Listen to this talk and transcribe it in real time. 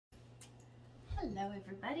Hello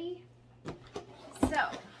everybody. So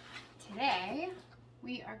today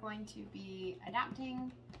we are going to be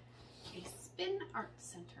adapting a spin art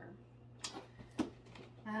center.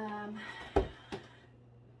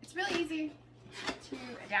 It's really easy to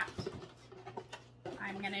adapt.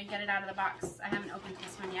 I'm gonna get it out of the box. I haven't opened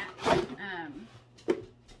this one yet.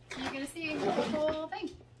 So you're gonna see the whole thing.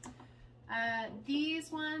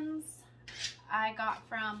 These ones I got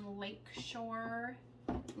from Lakeshore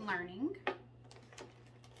Learning.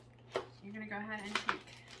 You're gonna go ahead and take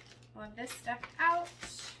all of this stuff out,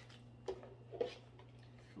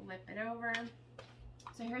 flip it over.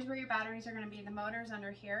 So here's where your batteries are gonna be. The motor's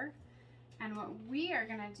under here. And what we are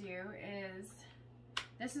gonna do is,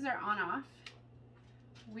 this is our on-off.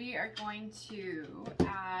 We are going to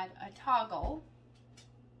add a toggle.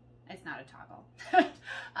 It's not a toggle.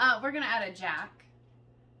 We're gonna add a jack.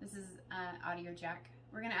 This is an audio jack.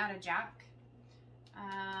 We're gonna add a jack,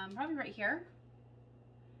 probably right here.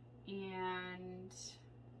 And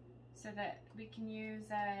so that we can use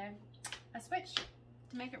a switch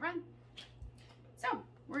to make it run. So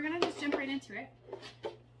we're gonna just jump right into it.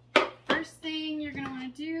 First thing you're gonna wanna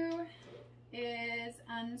do is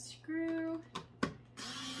unscrew the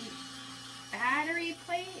battery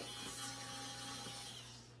plates.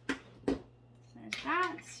 So there's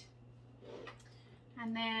that.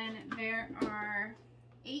 And then there are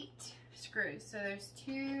 8 screws. So there's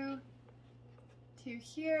two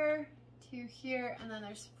here, 2 here, and then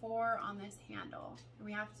there's 4 on this handle.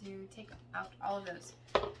 We have to take out all of those.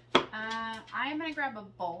 I'm gonna grab a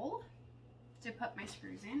bowl to put my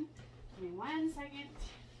screws in. Give me 1 second.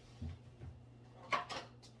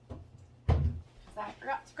 Because I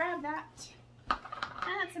forgot to grab that.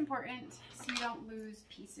 And that's important so you don't lose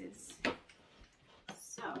pieces.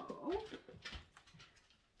 So,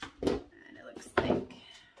 and it looks like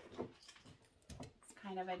it's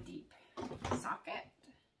kind of a deep socket.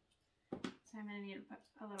 So I'm going to need to put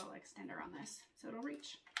a little extender on this so it'll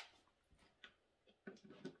reach.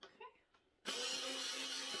 Okay.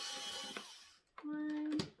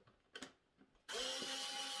 1,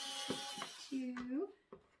 2,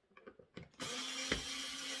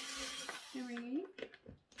 3,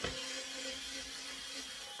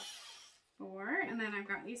 4, and then I've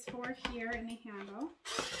got these 4 here in the handle.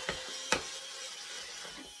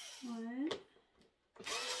 1,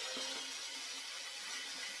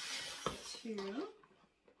 2,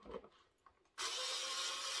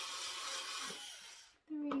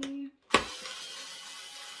 3,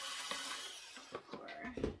 4.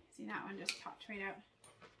 See, that one just popped right out.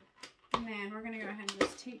 And then we're gonna go ahead and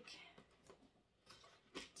just take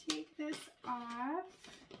this off.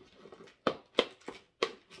 All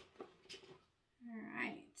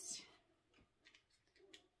right.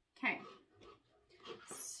 Okay.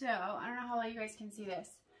 So I don't know how well you guys can see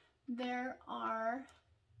this. There are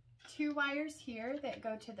 2 wires here that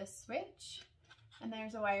go to the switch, and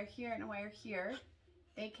there's a wire here and a wire here.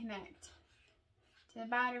 They connect to the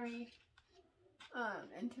battery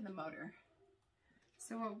and to the motor.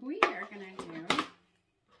 So what we are gonna do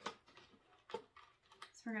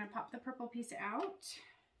is we're gonna pop the purple piece out,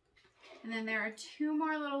 and then there are 2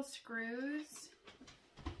 more little screws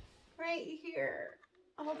right here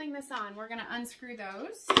holding this on. We're gonna unscrew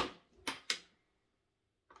those.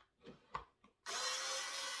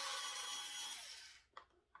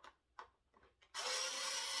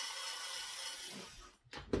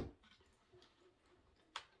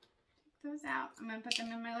 Those out. I'm going to put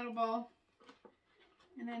them in my little bowl.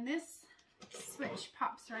 And then this switch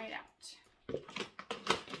pops right out.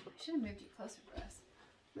 I should have moved you closer for this.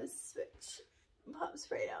 This switch pops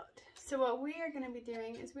right out. So what we are going to be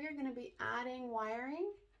doing is we are going to be adding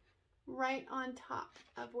wiring right on top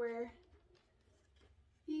of where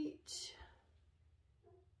each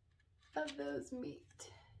of those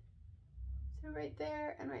meet. So right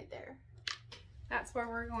there and right there. That's where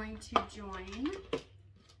we're going to join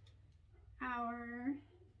our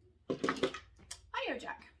audio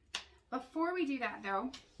jack. Before we do that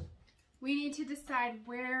though, we need to decide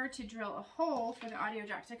where to drill a hole for the audio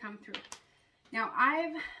jack to come through. Now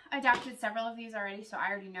I've adapted several of these already, so I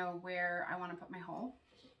already know where I want to put my hole.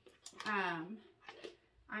 I'm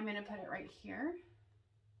going to put it right here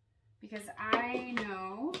because I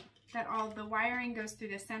know that all the wiring goes through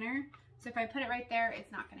the center. So if I put it right there,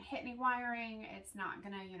 it's not going to hit any wiring. It's not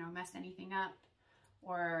going to, you know, mess anything up,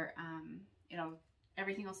 or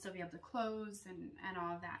everything will still be able to close and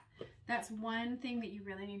all of that. That's one thing that you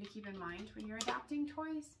really need to keep in mind when you're adapting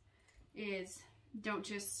toys, is don't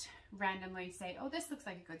just randomly say, oh, this looks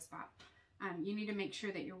like a good spot. You need to make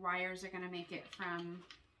sure that your wires are going to make it from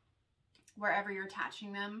wherever you're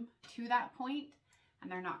attaching them to that point, and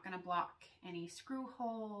they're not going to block any screw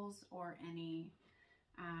holes or any,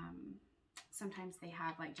 sometimes they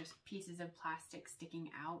have like just pieces of plastic sticking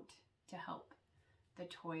out to help the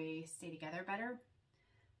toy stay together better,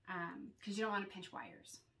 because you don't want to pinch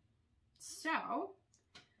wires. So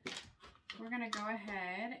we're going to go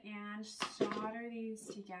ahead and solder these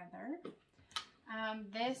together.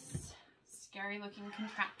 This scary looking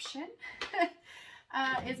contraption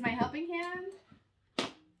is my helping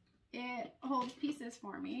hand. It holds pieces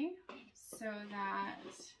for me so that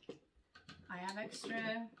I have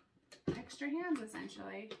extra hands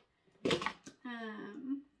essentially.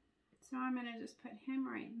 So I'm gonna just put him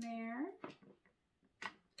right there,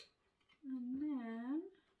 and then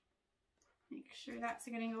make sure that's a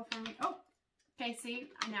good angle for me. Oh, okay, see,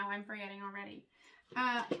 now I'm forgetting already.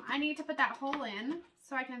 I need to put that hole in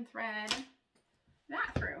so I can thread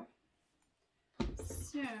that through.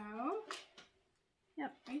 So,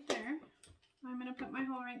 yep, right there. I'm gonna put my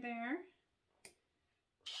hole right there.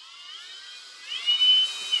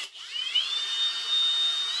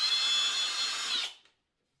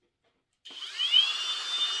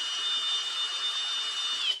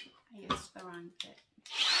 I used the wrong bit.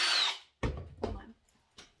 Hold on.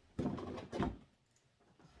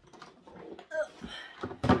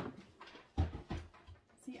 Ugh.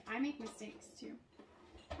 See, I make mistakes too.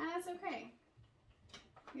 And that's okay,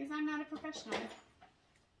 because I'm not a professional.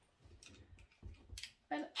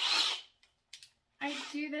 But I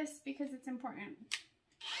do this because it's important.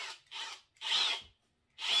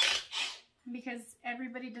 Because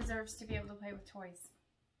everybody deserves to be able to play with toys.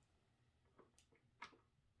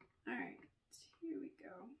 All right, here we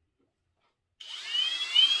go.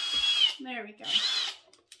 There we go.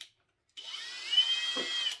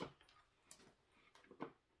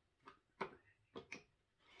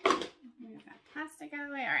 Move that plastic out of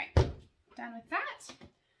the way. All right, done with that.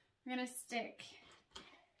 We're gonna stick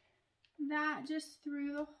that just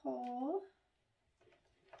through the hole.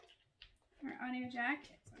 Our audio jack,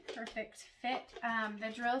 it's a perfect fit.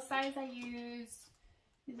 The drill size I use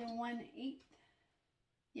is a 1/8.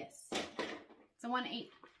 Yes, it's a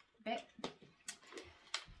 1/8 bit.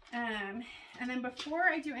 And then before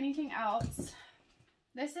I do anything else,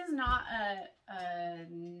 this is not a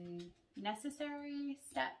necessary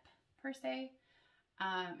step per se.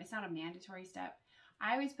 It's not a mandatory step.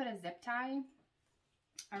 I always put a zip tie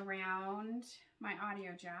around my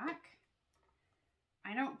audio jack.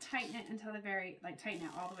 I don't tighten it until the very, tighten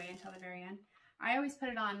it all the way until the very end. I always put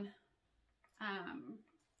it on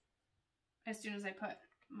as soon as I put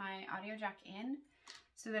my audio jack in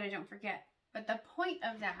so that I don't forget. But the point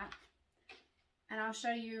of that, and I'll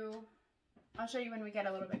show you when we get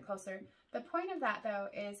a little bit closer. The point of that though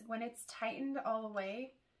is when it's tightened all the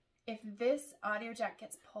way, if this audio jack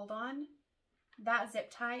gets pulled on, that zip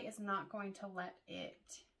tie is not going to let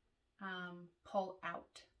it pull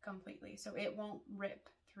out completely. So it won't rip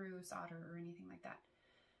through solder or anything like that.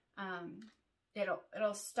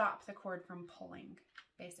 It'll stop the cord from pulling,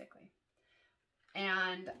 basically.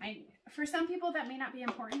 And for some people that may not be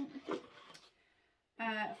important.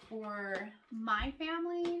 For my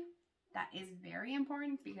family, that is very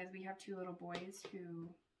important because we have 2 little boys who,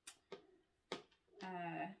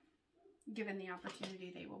 given the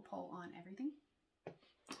opportunity, they will pull on everything.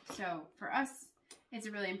 So for us, it's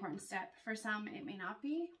a really important step. For some, it may not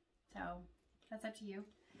be. So that's up to you.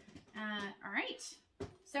 All right.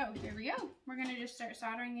 So here we go. We're going to just start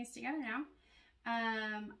soldering these together now.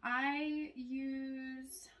 I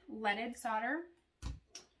use leaded solder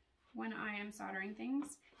when I am soldering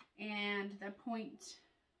things. And the point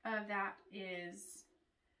of that is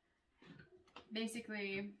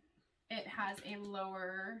basically it has a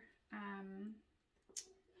lower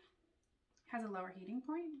heating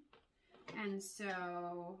point, and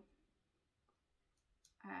so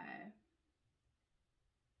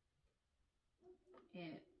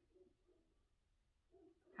it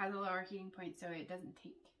has a lower heating point, so it doesn't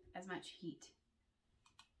take as much heat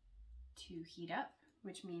to heat up,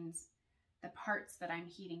 which means the parts that I'm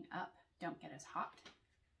heating up don't get as hot,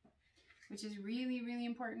 which is really, really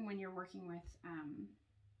important when you're working with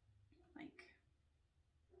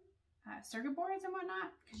circuit boards and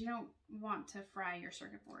whatnot, because you don't want to fry your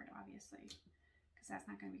circuit board, obviously, because that's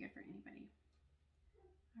not going to be good for anybody.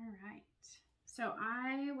 All right, so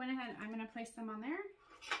I went ahead, I'm going to place them on there,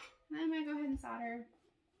 and then I'm going to go ahead and solder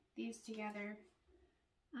these together.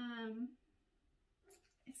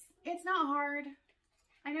 It's not hard.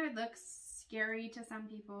 I know it looks scary to some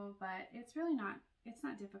people, but it's really not. It's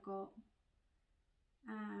not difficult.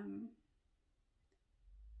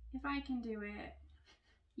 If I can do it,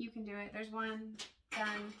 you can do it. There's one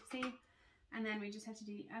done, see? And then we just have to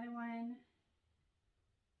do the other one.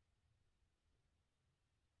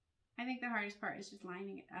 I think the hardest part is just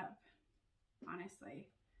lining it up, honestly.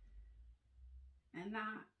 And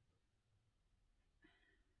that,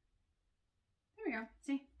 there we go.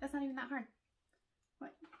 See, that's not even that hard.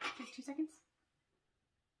 What, just 2 seconds?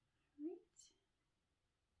 Right.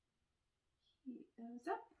 Heat those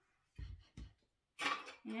up.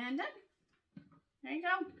 And done. There you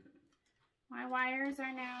go. My wires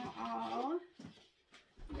are now all,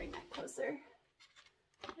 bring that closer.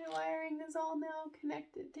 My wiring is all now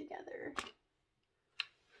connected together.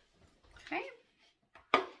 Okay.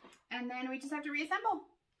 And then we just have to reassemble.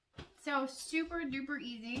 So super duper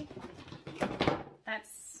easy.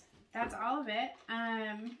 That's all of it.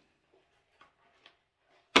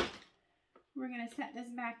 We're gonna set this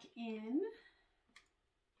back in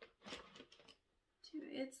to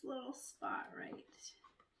its little spot right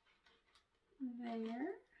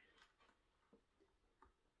there.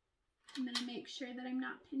 I'm gonna make sure that I'm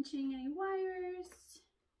not pinching any wires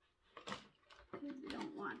because we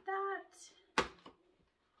don't want that.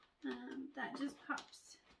 That just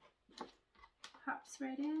pops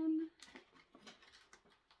right in,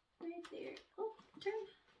 right there. Oh, turn.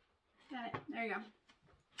 Got it. There you go.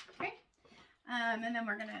 Okay. And then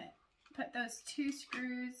we're gonna put those 2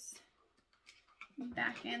 screws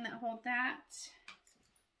back in that hold that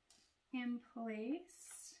in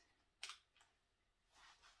place.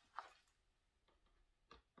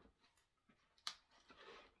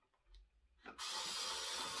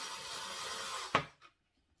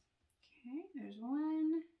 Okay, there's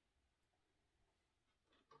 1.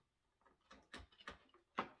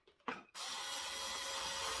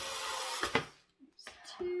 There's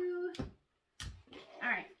 2. All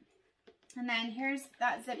right. And then here's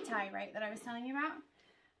that zip tie, right, that I was telling you about.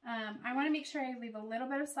 I want to make sure I leave a little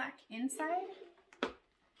bit of slack inside.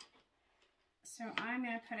 So I'm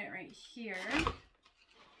going to put it right here.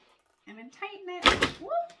 I'm going to tighten it. Woo!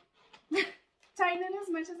 Tighten it as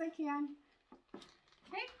much as I can.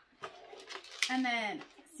 Okay. And then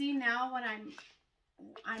see now when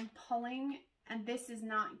I'm pulling, and this is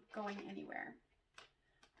not going anywhere.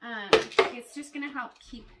 It's just going to help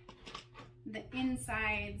keep the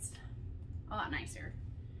insides a lot nicer.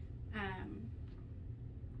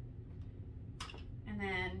 And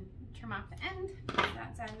then trim off the end,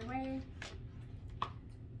 that's out of the way.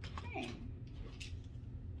 Okay.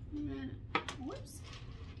 And then, whoops,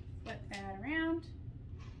 flip that around.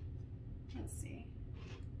 Let's see.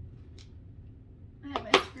 I have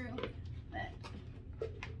a screw that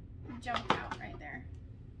jumped out right there.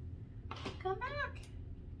 Come back.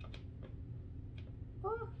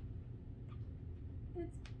 Oh,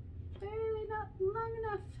 it's barely not long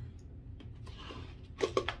enough.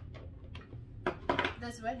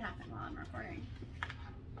 This would happen while I'm recording.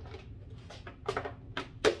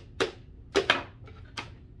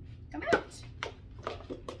 Come out.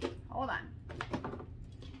 Hold on.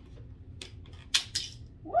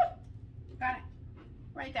 Woo! Got it.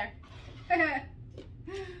 Right there.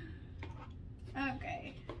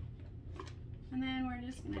 Okay. And then we're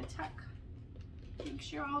just gonna tuck, make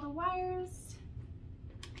sure all the wires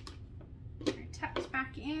are tucked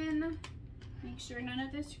back in. Make sure none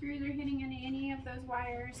of the screws are hitting any of those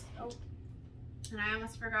wires. Oh, and I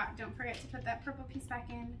almost forgot, don't forget to put that purple piece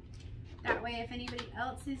back in. That way if anybody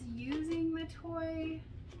else is using the toy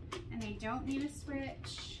and they don't need a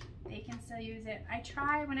switch, they can still use it. I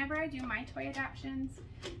try, whenever I do my toy adoptions,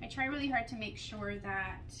 I try really hard to make sure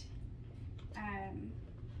that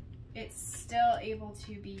it's still able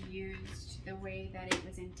to be used the way that it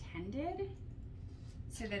was intended,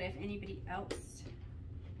 so that if anybody else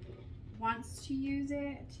wants to use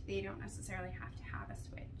it, they don't necessarily have to have a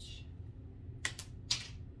switch.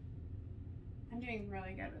 I'm doing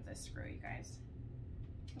really good with this screw, you guys.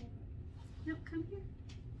 Nope, come here.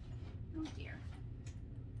 Oh dear.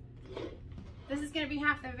 This is gonna be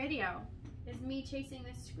half the video, is me chasing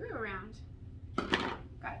this screw around.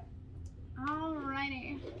 Got it.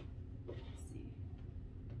 Alrighty. Let's see.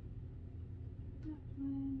 That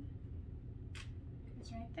one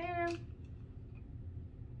goes right there.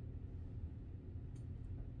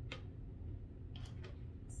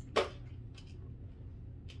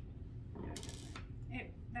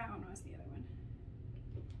 That one was the other one.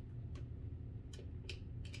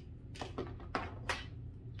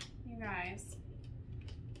 You guys,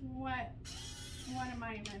 what am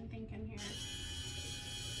I even thinking here?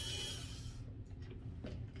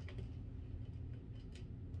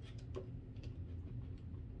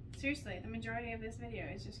 Seriously, the majority of this video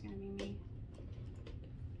is just going to be me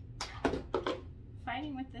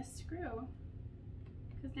fighting with this screw,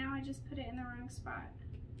 because now I just put it in the wrong spot.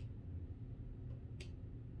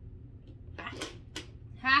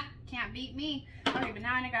 Ha! Can't beat me. Okay, but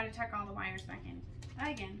now I gotta tuck all the wires back in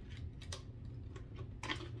again.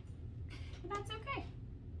 But that's okay.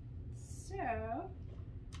 So,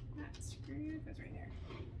 that screw goes right there.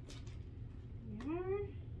 There.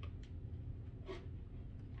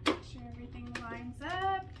 Make sure everything lines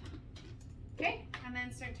up. Okay, and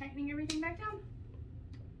then start tightening everything back down.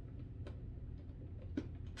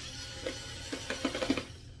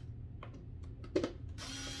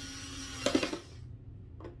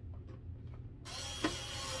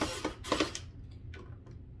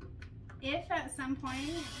 If at some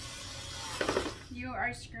point you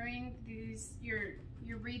are screwing these, you're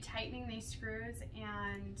retightening these screws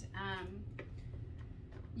and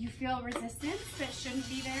you feel resistance that shouldn't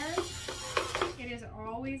be there, it is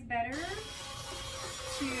always better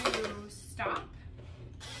to stop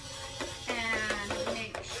and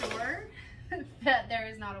make sure that there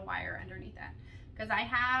is not a wire underneath that. Because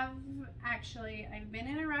I've been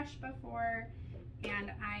in a rush before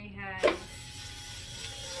and I had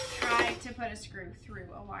tried to put a screw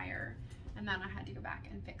through a wire and then I had to go back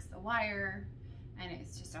and fix the wire and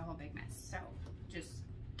it's just a whole big mess. So just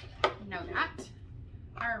know that.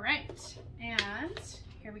 All right, and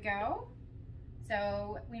here we go.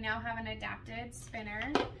 So we now have an adapted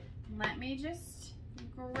spinner. Let me just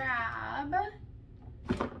grab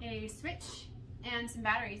a switch and some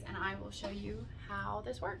batteries and I will show you how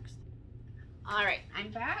this works. All right,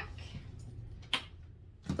 I'm back.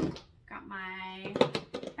 Got my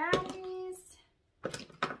batteries. Okay,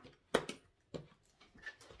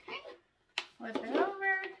 flip it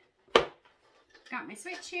over. Got my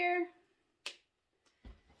switch here.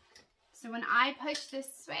 So when I push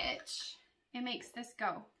this switch, it makes this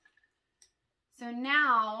go. So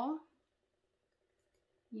now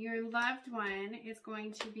your loved one is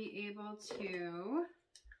going to be able to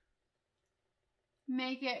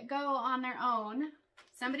make it go on their own.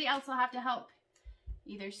 Somebody else will have to help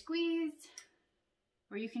either squeeze,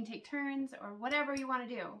 or you can take turns, or whatever you want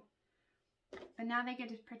to do. But now they get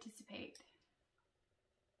to participate.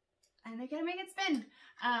 And they get to make it spin.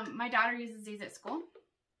 My daughter uses these at school.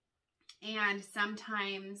 And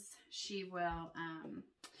sometimes she will,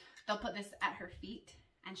 they'll put this at her feet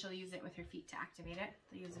and she'll use it with her feet to activate it.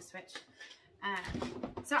 They'll use a switch.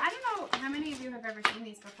 So I don't know how many of you have ever seen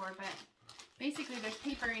these before, but basically there's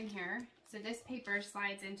paper in here. So this paper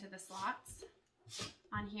slides into the slots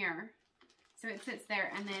on here. So it sits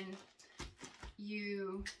there and then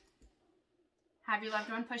you have your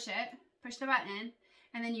loved one push the button,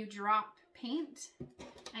 and then you drop paint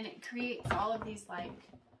and it creates all of these like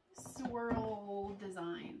swirl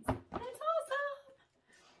designs. It's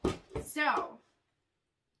awesome. So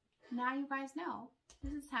now you guys know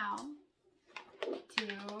this is how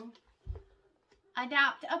to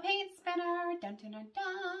adapt a paint spinner. Dun, dun, dun,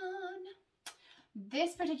 dun.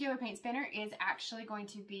 This particular paint spinner is actually going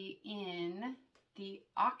to be in the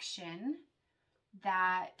auction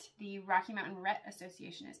that the Rocky Mountain Rett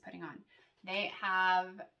Association is putting on. They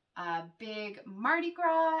have a big Mardi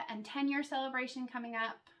Gras and 10-year celebration coming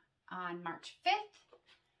up on March 5th.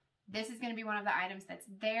 This is going to be one of the items that's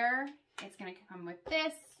there. It's going to come with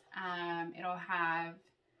this. It'll have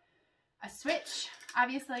a switch,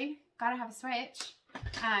 obviously. Gotta have a switch.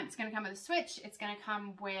 It's going to come with a switch. It's going to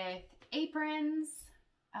come with aprons,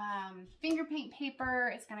 finger paint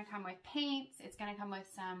paper. It's going to come with paints. It's going to come with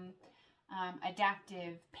some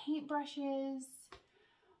adaptive paint brushes.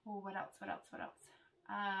 Oh, what else?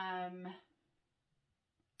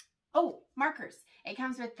 Oh, markers. It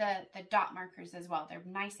comes with the dot markers as well. They're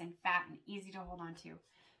nice and fat and easy to hold on to.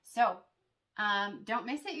 So, don't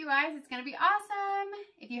miss it, you guys. It's going to be awesome.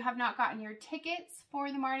 If you have not gotten your tickets for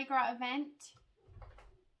the Mardi Gras event,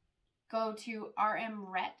 go to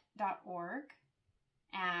rmrett.org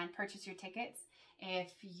and purchase your tickets.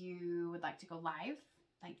 If you would like to go live,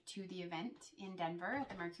 like to the event in Denver at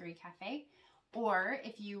the Mercury Cafe, or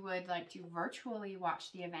if you would like to virtually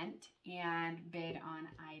watch the event and bid on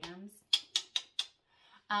items,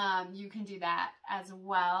 you can do that as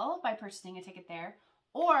well by purchasing a ticket there.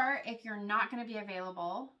 Or if you're not going to be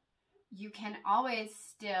available, you can always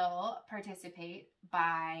still participate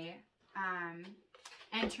by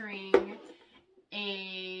entering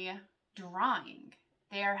a drawing.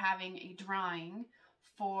 They are having a drawing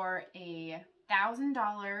for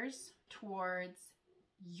 $1,000 towards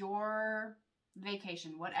your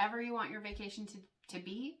vacation. Whatever you want your vacation to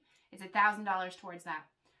be, it's $1,000 towards that.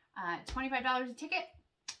 $25 a ticket.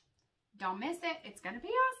 Don't miss it. It's going to be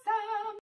awesome.